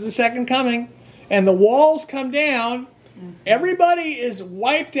trumpet. This is the second coming, and the walls come down. Everybody is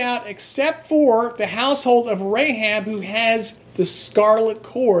wiped out except for the household of Rahab, who has the scarlet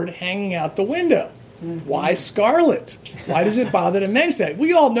cord hanging out the window. Why scarlet? Why does it bother to mention that?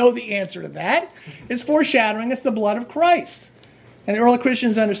 We all know the answer to that. It's foreshadowing. It's the blood of Christ. And the early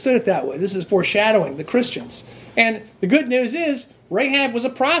Christians understood it that way. This is foreshadowing the Christians. And the good news is Rahab was a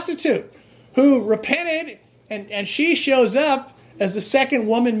prostitute who repented, and she shows up as the second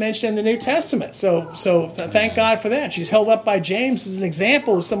woman mentioned in the New Testament. So thank God for that. She's held up by James as an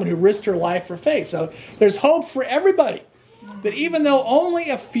example of someone who risked her life for faith. So there's hope for everybody. That even though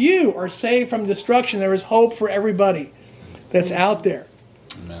only a few are saved from destruction, there is hope for everybody that's out there.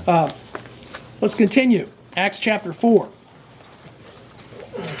 Let's continue. Acts chapter 4.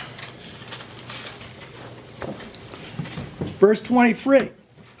 Verse 23.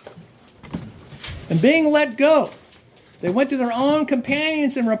 And being let go, They went to their own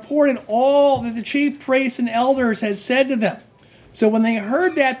companions and reported all that the chief priests and elders had said to them. So when they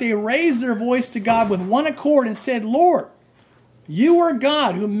heard that, they raised their voice to God with one accord and said, Lord, you are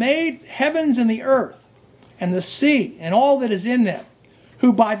God who made heavens and the earth and the sea and all that is in them,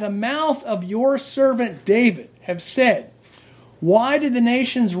 who by the mouth of your servant David have said, why did the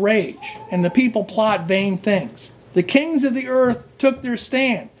nations rage and the people plot vain things? The kings of the earth took their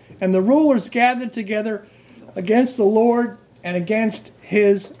stand, and the rulers gathered together against the Lord and against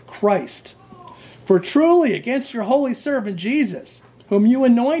his Christ. For truly against your holy servant Jesus, whom you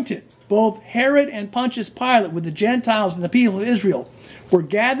anointed, both Herod and Pontius Pilate with the Gentiles and the people of Israel were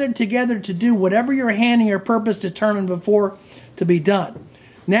gathered together to do whatever your hand and your purpose determined before to be done.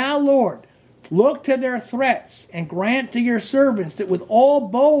 Now, Lord, look to their threats and grant to your servants that with all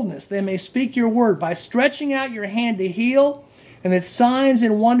boldness they may speak your word by stretching out your hand to heal, and that signs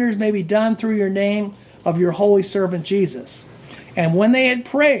and wonders may be done through your name of your holy servant Jesus. And when they had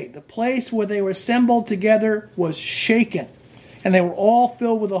prayed, the place where they were assembled together was shaken, and they were all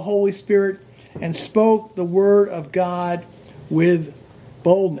filled with the Holy Spirit and spoke the word of God with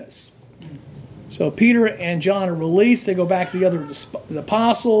boldness. So Peter and John are released. They go back to the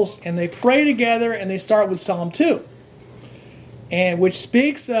apostles, and they pray together, and they start with Psalm 2, and which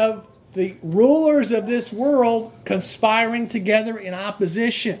speaks of the rulers of this world conspiring together in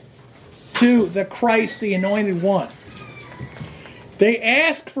opposition to the Christ, the Anointed One. They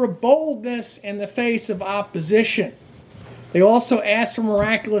ask for boldness in the face of opposition. They also ask for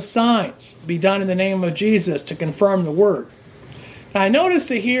miraculous signs be done in the name of Jesus to confirm the word. Now, I notice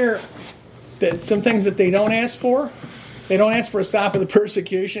that here that some things that they don't ask for. They don't ask for a stop of the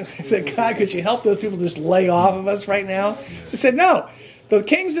persecution. They said, God, could you help those people just lay off of us right now? They said, no. The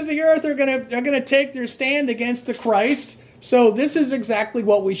kings of the earth are going to take their stand against the Christ. So this is exactly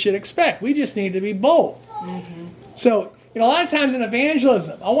what we should expect. We just need to be bold. Mm-hmm. So, a lot of times in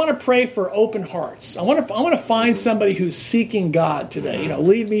evangelism, I want to pray for open hearts. I want to find somebody who's seeking God today.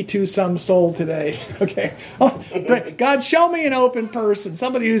 Lead me to some soul today. Okay, God, show me an open person,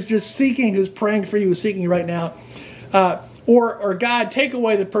 somebody who's just seeking, who's praying for you, who's seeking you right now. Or God, take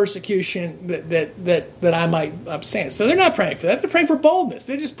away the persecution that I might abstain. So they're not praying for that. They're praying for boldness.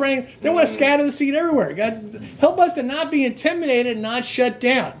 They're just praying. They want to scatter the seed everywhere. God, help us to not be intimidated and not shut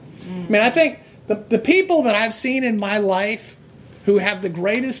down. I think the people that I've seen in my life who have the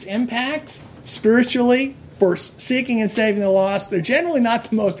greatest impact spiritually for seeking and saving the lost, they're generally not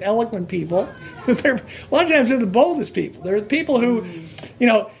the most eloquent people. A lot of times they're the boldest people. They're the people who,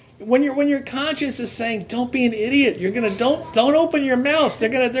 when your conscience is saying, "Don't be an idiot," don't open your mouth. They're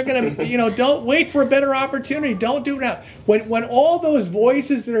gonna don't wait for a better opportunity. Don't do it now. When all those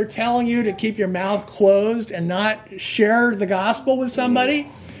voices that are telling you to keep your mouth closed and not share the gospel with somebody,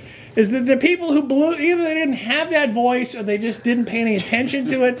 is that the people who either they didn't have that voice or they just didn't pay any attention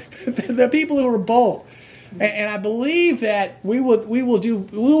to it. The people who were bold, and I believe that we will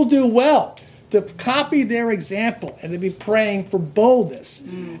do well to copy their example and to be praying for boldness.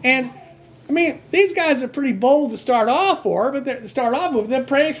 And these guys are pretty bold to start off with. They're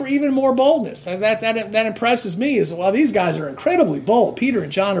praying for even more boldness. That impresses me. Is these guys are incredibly bold. Peter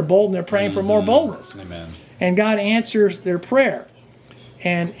and John are bold, and they're praying for more boldness. Amen. And God answers their prayer.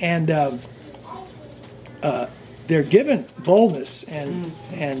 And they're given boldness, and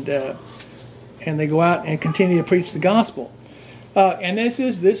they go out and continue to preach the gospel. And this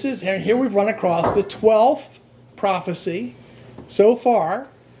is here we've run across the 12th prophecy so far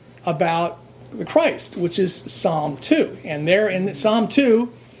about the Christ, which is Psalm 2. And there in Psalm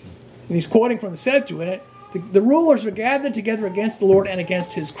 2, and he's quoting from the Septuagint, the rulers were gathered together against the Lord and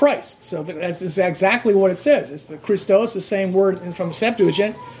against his Christ. So that's exactly what it says. It's the Christos, the same word from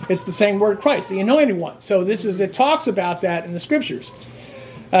Septuagint. It's the same word Christ, the Anointed One. So it talks about that in the Scriptures.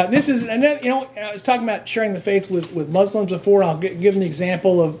 I was talking about sharing the faith with Muslims before. I'll give them the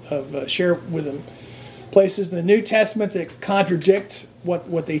example of share with them places in the New Testament that contradict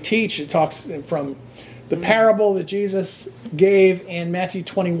what they teach. It talks from the parable that Jesus gave in Matthew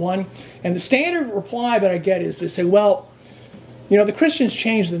 21. And the standard reply that I get is they say, the Christians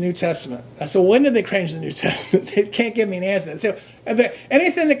changed the New Testament. I said, when did they change the New Testament? They can't give me an answer. So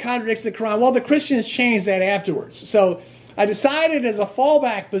anything that contradicts the Quran, the Christians changed that afterwards. So I decided as a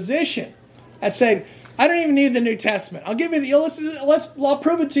fallback position, I said, I don't even need the New Testament. I'll give you I'll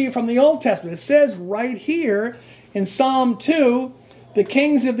prove it to you from the Old Testament. It says right here in Psalm 2, the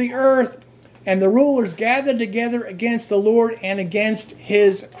kings of the earth and the rulers gathered together against the Lord and against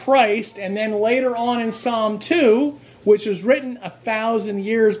his Christ. And then later on in Psalm 2, which was written 1,000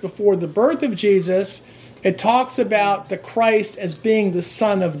 years before the birth of Jesus, it talks about the Christ as being the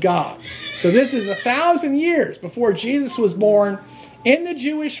Son of God. So this is 1,000 years before Jesus was born. In the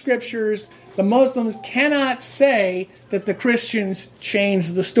Jewish scriptures, the Muslims cannot say that the Christians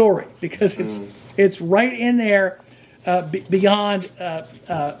changed the story because it's right in there beyond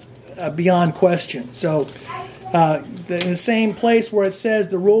question. So in the same place where it says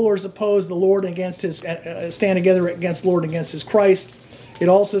the rulers oppose the Lord against his stand together against the Lord and against his Christ, it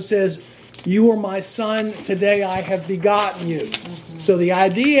also says, "You are my son, today I have begotten you." So the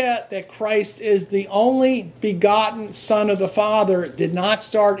idea that Christ is the only begotten Son of the Father did not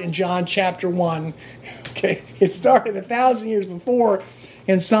start in John chapter 1. Okay, it started 1,000 years before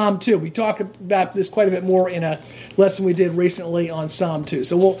in Psalm 2. We talk about this quite a bit more in a lesson we did recently on Psalm 2.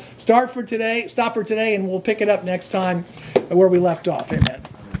 So we'll stop for today, and we'll pick it up next time where we left off. Amen.